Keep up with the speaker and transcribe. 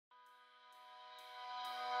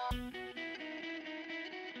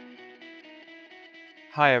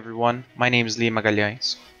Hi everyone, my name is Lee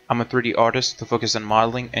Magalhães. I'm a 3D artist to focus on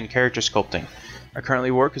modeling and character sculpting. I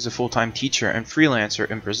currently work as a full-time teacher and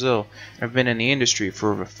freelancer in Brazil, and I've been in the industry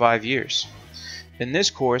for over 5 years. In this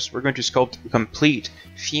course, we're going to sculpt a complete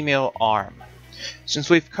female arm. Since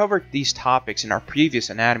we've covered these topics in our previous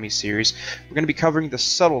anatomy series, we're going to be covering the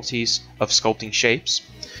subtleties of sculpting shapes,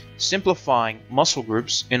 simplifying muscle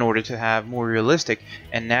groups in order to have more realistic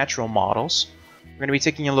and natural models. We're going to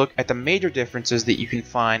be taking a look at the major differences that you can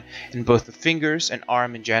find in both the fingers and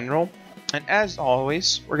arm in general. And as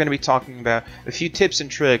always, we're going to be talking about a few tips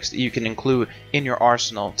and tricks that you can include in your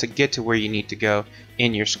arsenal to get to where you need to go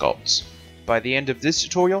in your sculpts. By the end of this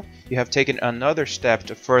tutorial, you have taken another step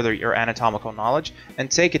to further your anatomical knowledge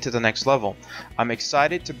and take it to the next level. I'm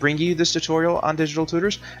excited to bring you this tutorial on Digital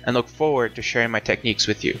Tutors and look forward to sharing my techniques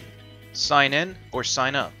with you. Sign in or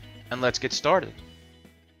sign up, and let's get started.